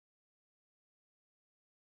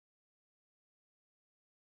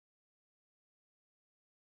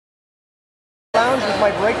my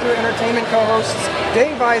Breakthrough Entertainment co-hosts,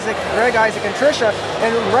 Dave Isaac, Greg Isaac, and Trisha.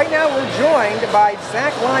 And right now we're joined by Zach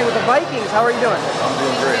Line with the Vikings. How are you doing? I'm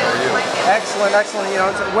doing great. How are you? Excellent, excellent. You know,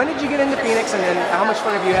 so when did you get into Phoenix, and how much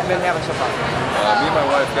fun have you been having so far? Me and my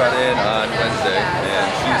wife got in on Wednesday, and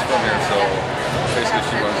she's from here, so basically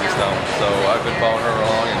she runs this town. So I've been following her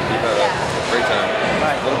along, and we've had a great time.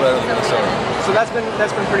 Right. A little better than Minnesota. So that's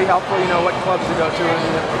been pretty helpful. You know what clubs to go to and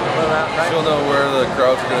around, right? She'll know where the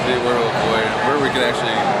crowds are going to be, where to avoid, where we can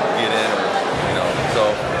actually get in, or So,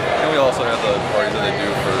 and we also have the parties that they do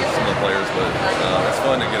for some of the players, but it's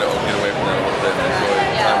fun to get away from that a little bit and enjoy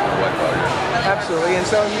time with the wife out here. Absolutely. And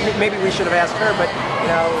so maybe we should have asked her, but you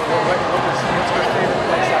know, what's her favorite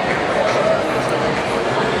place out here?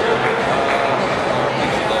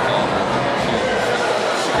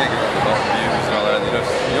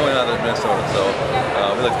 Minnesota, so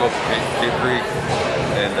we like to go up to Cape Creek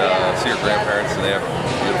and see her grandparents, and they have a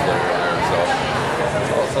beautiful area there, so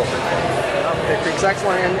it's all pretty fun. Cape Creek's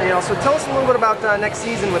excellent, and you know, so tell us a little bit about next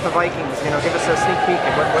season with the Vikings. You know, give us a sneak peek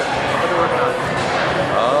at what they're working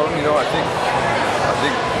on. You know, I think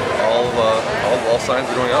all signs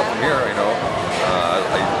are going up from here. You know,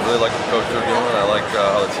 I really like the coach they're doing. I like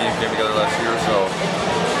how the team came together last year. So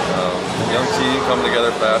young team coming together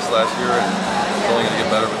fast last year, and it's only going to get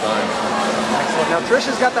better with time. Excellent. Now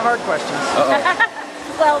Trisha's got the hard questions.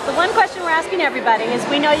 Well, the one question we're asking everybody is,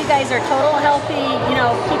 we know you guys are total healthy, you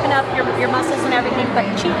know, keeping up your muscles and everything, but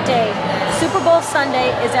cheat day, Super Bowl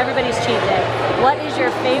Sunday is everybody's cheat day. What is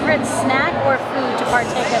your favorite snack or food to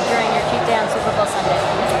partake of during your cheat day on Super Bowl Sunday?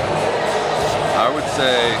 I would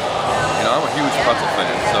say, you know, I'm a huge pretzel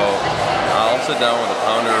fan, so I'll sit down with a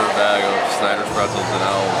pounder bag of Snyder's pretzels and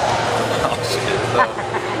I'll shit. So,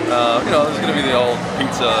 you know, there's going to be the old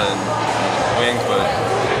pizza and wings, but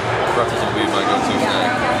pretzels will be my go-to snack.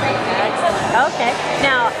 Excellent. Okay.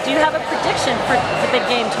 Now, do you have a prediction for the big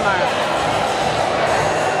game tomorrow?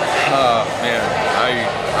 Man,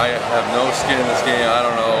 I have no skin in this game. I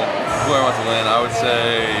don't know who I want to win. I would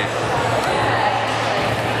say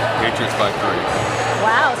Patriots by 3.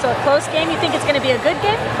 Wow. So a close game. You think it's going to be a good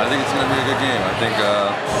game? I think it's going to be a good game. I think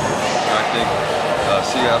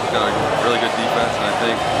Seattle's got a really good defense, and I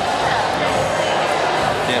think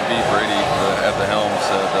can't beat Brady at the helm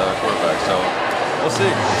at the quarterback, so we'll see.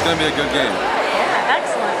 It's going to be a good game. Yeah,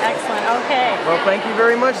 excellent, excellent. Okay. Well, thank you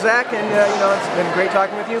very much, Zach, and you know, it's been great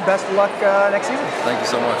talking with you. Best of luck next season. Thank you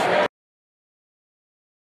so much.